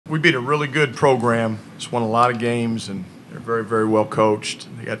We beat a really good program. It's won a lot of games, and they're very, very well coached.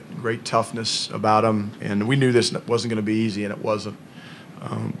 They got great toughness about them, and we knew this wasn't going to be easy, and it wasn't.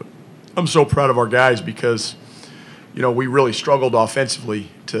 But I'm so proud of our guys because, you know, we really struggled offensively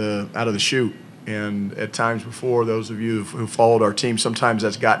out of the chute. And at times before, those of you who followed our team, sometimes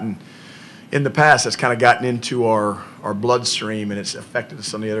that's gotten, in the past, that's kind of gotten into our bloodstream, and it's affected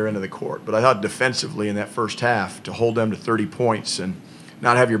us on the other end of the court. But I thought defensively in that first half, to hold them to 30 points and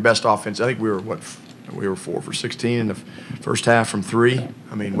not have your best offense. I think we were 4 for 16 in the first half from 3.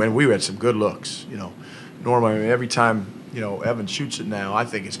 I mean, when we had some good looks, you know. Normally, I mean, every time, you know, Evan shoots it now, I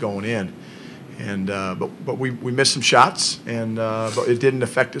think it's going in. And but we missed some shots, and but it didn't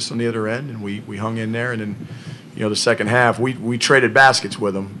affect us on the other end, and we hung in there. And then, you know, the second half, we traded baskets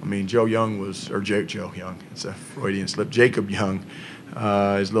with them. I mean, Joe Young, it's a Freudian slip. Jacob Young,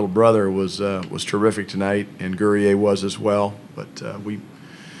 his little brother, was terrific tonight, and Guerrier was as well. But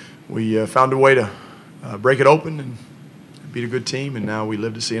we found a way to break it open and beat a good team, and now we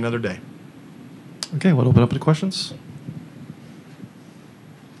live to see another day. Okay, we'll open up to questions.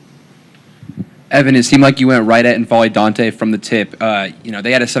 Evan, it seemed like you went right at and volleyed Dante from the tip. You know,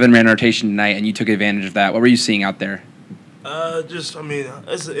 they had a 7-man rotation tonight, and you took advantage of that. What were you seeing out there? I mean,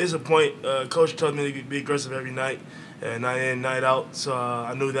 it's a point. Coach told me to be aggressive every night, and night in, night out. So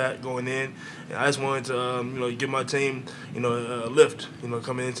I knew that going in. And I just wanted to, you know, give my team, you know, a lift, you know,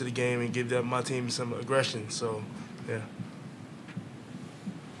 coming into the game and give my team some aggression. So, yeah.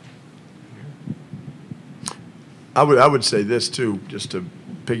 I would say this too, just to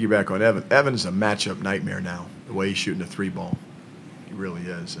piggyback on Evan. Evan's a matchup nightmare now. The way he's shooting the 3 ball, he really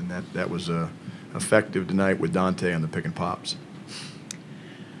is, and that was effective tonight with Dante on the pick and pops.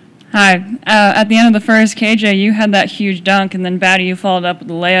 Hi. At the end of the first, KJ, you had that huge dunk, and then Battey, you followed up with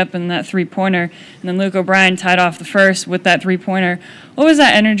the layup and that 3-pointer, and then Luke O'Brien tied off the first with that 3-pointer. What was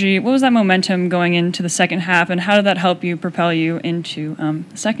that energy? What was that momentum going into the second half, and how did that help you propel you into the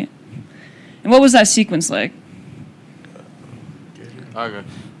second? And what was that sequence like? Okay.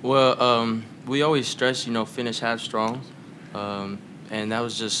 Well, we always stress, you know, finish half strong, and that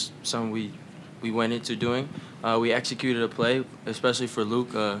was just something we went into doing. We executed a play, especially for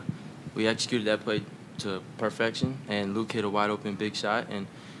Luke. We executed that play to perfection, and Luke hit a wide-open big shot, and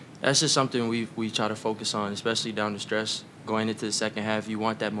that's just something we try to focus on, especially down the stretch. Going into the second half, you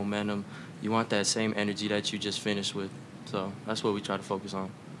want that momentum. You want that same energy that you just finished with. So that's what we try to focus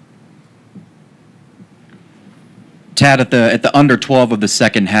on. Tad, at the under 12 of the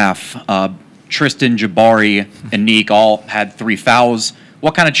second half, Tristan, Jabari, and Neek all had 3 fouls.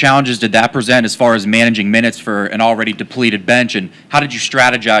 What kind of challenges did that present as far as managing minutes for an already depleted bench, and how did you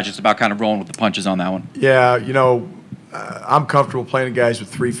strategize just about kind of rolling with the punches on that one? Yeah, you know, I'm comfortable playing guys with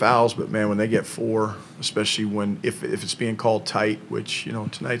 3 fouls, but man, when they get 4, especially if it's being called tight, which, you know,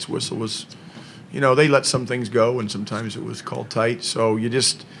 tonight's whistle was, you know, they let some things go, and sometimes it was called tight. So you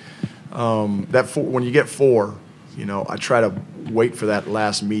just when you get 4. You know, I try to wait for that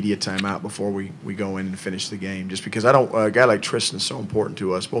last media timeout before we go in and finish the game, just because a guy like Tristan is so important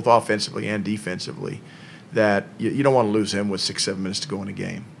to us, both offensively and defensively, that you don't want to lose him with 6-7 minutes to go in a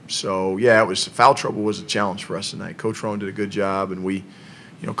game. So, yeah, foul trouble was a challenge for us tonight. Coach Rowan did a good job, and we,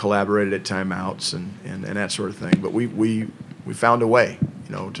 you know, collaborated at timeouts and that sort of thing. But we found a way,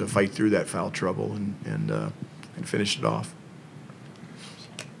 you know, to fight through that foul trouble and finish it off.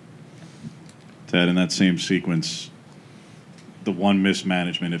 Ted, in that same sequence, the one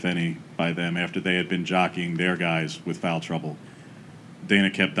mismanagement, if any, by them after they had been jockeying their guys with foul trouble, Dana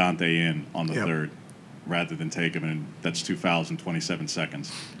kept Dante in on the third rather than take him, and that's 2 fouls in 27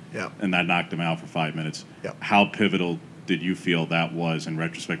 seconds. Yeah. And that knocked him out for 5 minutes. Yeah. How pivotal did you feel that was in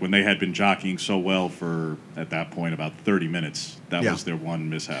retrospect when they had been jockeying so well for, at that point, about 30 minutes? That was their one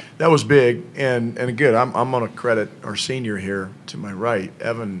mishap. That was big, and again, I'm going to credit our senior here to my right.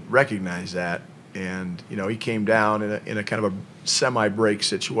 Evan recognized that. And, you know, he came down in a kind of a semi-break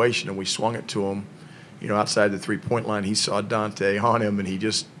situation, and we swung it to him, you know, outside the 3-point line. He saw Dante on him, and he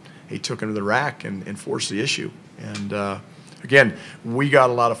took him to the rack and forced the issue. And, again, we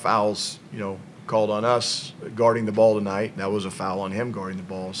got a lot of fouls, you know, called on us guarding the ball tonight. That was a foul on him guarding the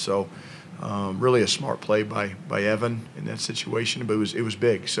ball. So really a smart play by Evan in that situation, but it was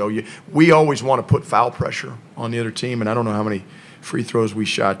big. So we always want to put foul pressure on the other team, and I don't know how many free throws we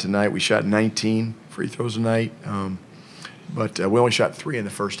shot tonight. We shot 19 free throws tonight, but we only shot 3 in the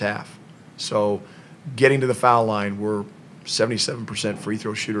first half. So getting to the foul line, we're 77% free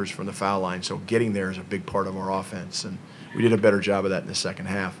throw shooters from the foul line, so getting there is a big part of our offense, and we did a better job of that in the second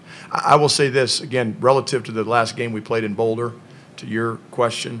half. I will say this, again, relative to the last game we played in Boulder, to your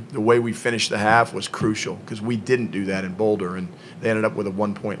question, the way we finished the half was crucial because we didn't do that in Boulder, and they ended up with a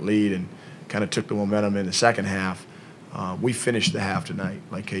 1-point lead and kind of took the momentum in the second half. We finished the half tonight,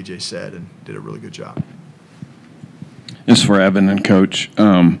 like KJ said, and did a really good job. This is for Evan and Coach.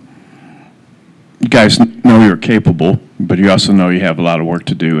 You guys know you're capable, but you also know you have a lot of work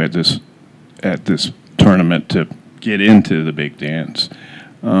to do at this tournament to get into the big dance.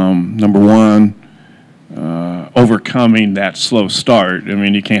 Number one, overcoming that slow start. I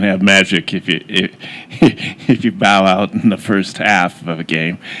mean, you can't have magic if you bow out in the first half of a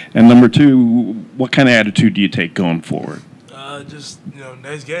game. And number two, what kind of attitude do you take going forward? Just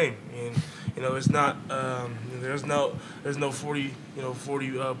next game, and it's not there's no 40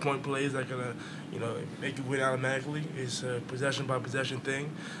 point plays that gonna make you win automatically. It's a possession by possession thing,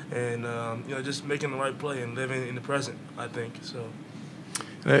 and just making the right play and living in the present. I think so.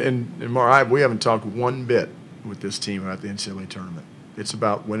 And Mar, we haven't talked one bit with this team about the NCAA tournament. It's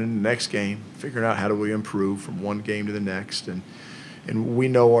about winning the next game, figuring out how do we improve from one game to the next, and we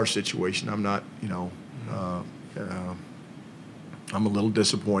know our situation. I'm not, I'm a little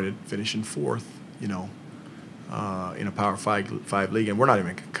disappointed finishing fourth, in a Power 5 league, and we're not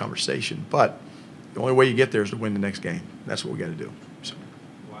even in conversation. But the only way you get there is to win the next game. That's what we got to do. So.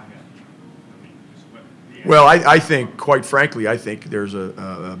 Well, I think, quite frankly, I think there's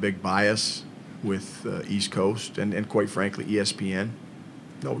a big bias with East Coast and quite frankly, ESPN.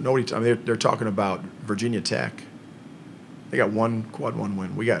 Nobody. I mean, they're talking about Virginia Tech. They got one quad one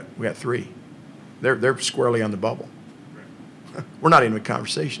win. We got three. They're squarely on the bubble. We're not even in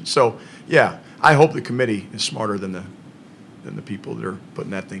conversation. So yeah, I hope the committee is smarter than the people that are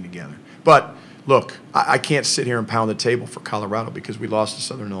putting that thing together. But look, I can't sit here and pound the table for Colorado because we lost to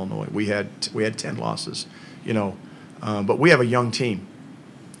Southern Illinois. We had 10 losses, but we have a young team.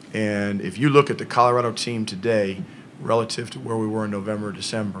 And if you look at the Colorado team today relative to where we were in November,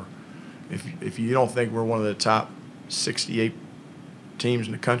 December, if you don't think we're one of the top 68 teams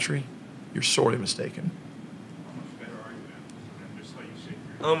in the country, you're sorely mistaken.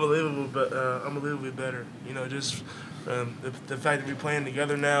 Unbelievably better. Just the fact that we're playing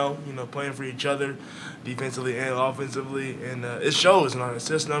together now, playing for each other, defensively and offensively, and it shows in our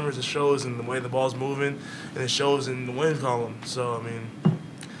assist numbers, it shows in the way the ball's moving, and it shows in the win column. So I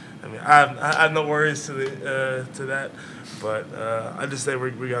mean, I have no worries to that, but I just say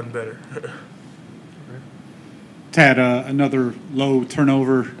we gotten better. Tad, another low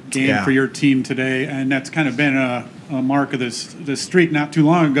turnover game for your team today, and that's kind of been a mark of this streak not too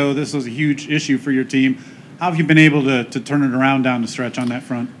long ago. This was a huge issue for your team. How have you been able to turn it around down the stretch on that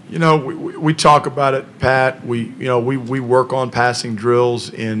front? We talk about it, Pat. We work on passing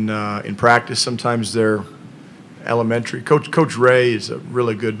drills in practice. Sometimes they're elementary. Coach Ray is a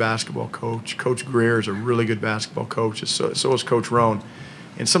really good basketball coach. Coach Greer is a really good basketball coach. So is Coach Roan.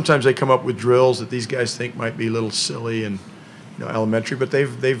 And sometimes they come up with drills that these guys think might be a little silly and elementary, but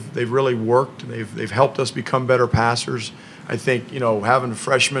they've really worked and they've helped us become better passers. I think having a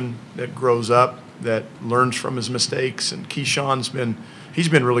freshman that grows up, that learns from his mistakes, and Keyshawn's been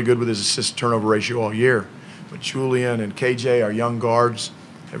really good with his assist turnover ratio all year. But Julian and KJ, our young guards,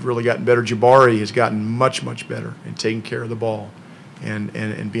 have really gotten better. Jabari has gotten much better in taking care of the ball and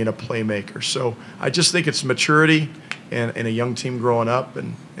being a playmaker. So I just think it's maturity and a young team growing up.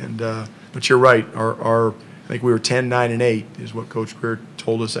 But you're right. I think we were 10, 9, and 8 is what Coach Greer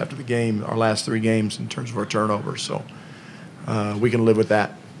told us after the game. Our last 3 games in terms of our turnovers. So we can live with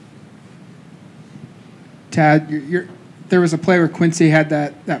that. Tad, there was a play where Quincy had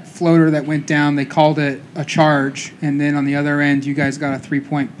that floater that went down. They called it a charge, and then on the other end, you guys got a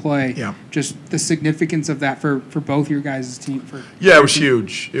 3-point play. Yeah. Just the significance of that for both your guys' team. It was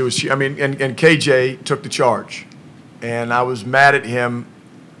huge. It was. I mean, and KJ took the charge, and I was mad at him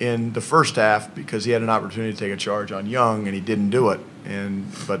in the first half because he had an opportunity to take a charge on Young, and he didn't do it.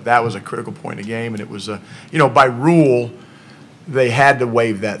 But that was a critical point in the game, and it was by rule, they had to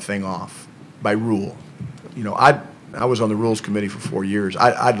wave that thing off by rule. I was on the rules committee for 4 years.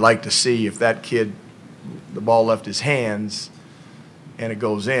 I'd like to see if that kid, the ball left his hands and it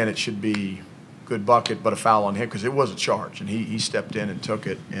goes in, it should be good bucket, but a foul on him because it was a charge, and he stepped in and took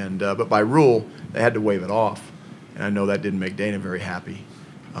it. But by rule, they had to wave it off, and I know that didn't make Dana very happy.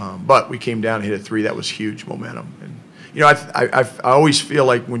 But we came down and hit a 3. That was huge momentum. And I always feel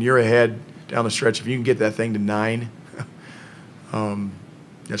like when you're ahead down the stretch, if you can get that thing to 9.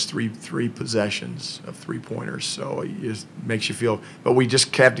 That's three possessions of 3-pointers, so it just makes you feel. But we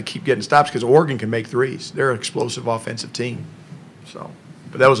just have to keep getting stops because Oregon can make threes. They're an explosive offensive team. So,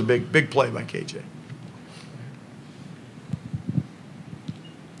 but that was a big play by KJ.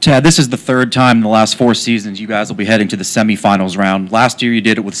 Tad, this is the third time in the last 4 seasons you guys will be heading to the semifinals round. Last year you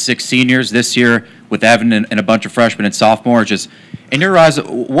did it with 6 seniors. This year with Evan and a bunch of freshmen and sophomores. Just in your eyes,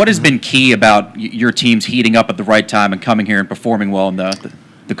 what has been key about your teams heating up at the right time and coming here and performing well in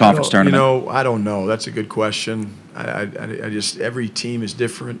the conference tournament? I don't know. That's a good question. I just every team is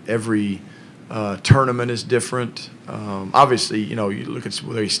different. Every tournament is different. Obviously, you look at the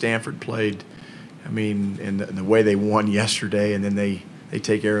way Stanford played. I mean, and the way they won yesterday, and then they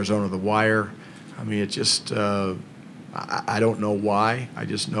take Arizona to the wire. I mean, it just I don't know why. I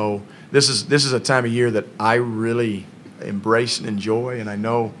just know this is a time of year that I really embrace and enjoy, and I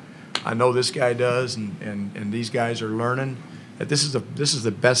know this guy does, and these guys are learning that this is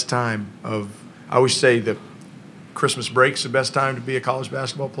the best time of. I always say that Christmas break's the best time to be a college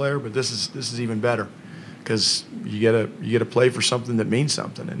basketball player, but this is even better because you get to play for something that means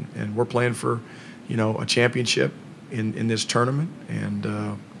something, and we're playing for a championship in this tournament,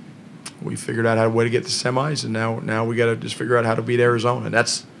 and we figured out a way to get to semis, and now we got to just figure out how to beat Arizona. And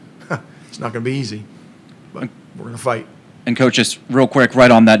that's it's not going to be easy, but we're going to fight. And Coach, just real quick,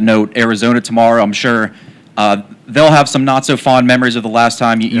 right on that note, Arizona tomorrow. I'm sure they'll have some not so fond memories of the last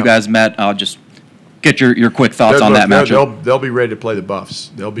time you guys met. Just get your quick thoughts on that matchup. They'll be ready to play the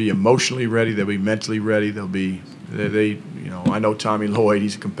Buffs. They'll be emotionally ready. They'll be mentally ready. I know Tommy Lloyd.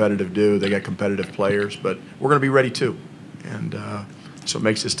 He's a competitive dude. They got competitive players, but we're going to be ready too, and so it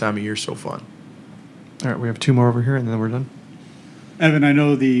makes this time of year so fun. All right, we have 2 more over here, and then we're done. Evan, I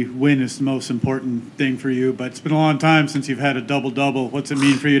know the win is the most important thing for you, but it's been a long time since you've had a double-double. What's it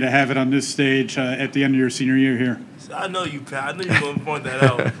mean for you to have it on this stage at the end of your senior year here? I know you, Pat. I know you're going to point that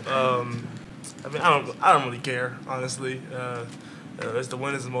out. I mean, I don't really care, honestly. It's the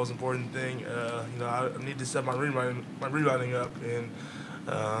win is the most important thing. I need to set my rebounding up, and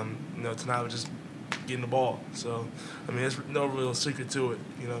tonight I was just getting the ball. So, I mean, there's no real secret to it.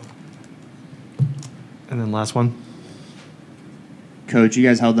 And then last one. Coach, you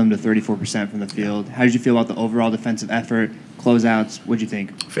guys held them to 34% from the field. How did you feel about the overall defensive effort, closeouts? What'd you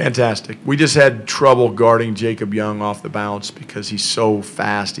think? Fantastic. We just had trouble guarding Jacob Young off the bounce because he's so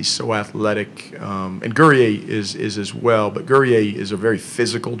fast, he's so athletic, and Guerrier is as well. But Guerrier is a very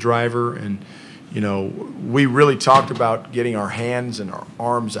physical driver, and we really talked about getting our hands and our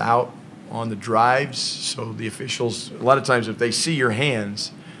arms out on the drives. So the officials, a lot of times, if they see your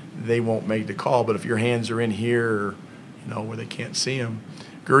hands, they won't make the call. But if your hands are in here, where they can't see him,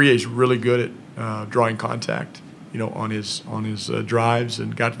 Guerrier's really good at drawing contact. On his drives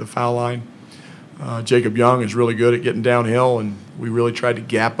and got to the foul line. Jacob Young is really good at getting downhill, and we really tried to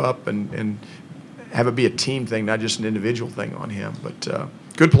gap up and have it be a team thing, not just an individual thing on him. But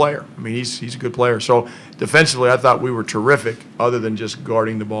good player. I mean, he's a good player. So defensively, I thought we were terrific, other than just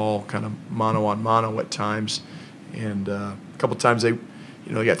guarding the ball kind of mano on mano at times. And a couple times they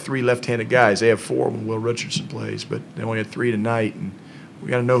got 3 left-handed guys. They have 4 when Will Richardson plays, but they only had 3 tonight, and we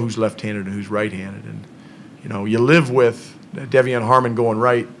got to know who's left-handed and who's right-handed. And you live with Devion Harmon going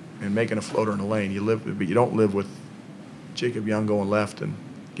right and making a floater in the lane. But you don't live with Jacob Young going left and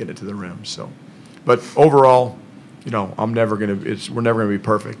getting it to the rim. So, but overall, we're never going to be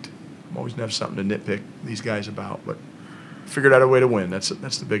perfect. I'm always going to have something to nitpick these guys about, but figured out a way to win. That's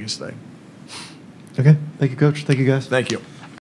the biggest thing. Okay. Thank you, Coach. Thank you, guys. Thank you.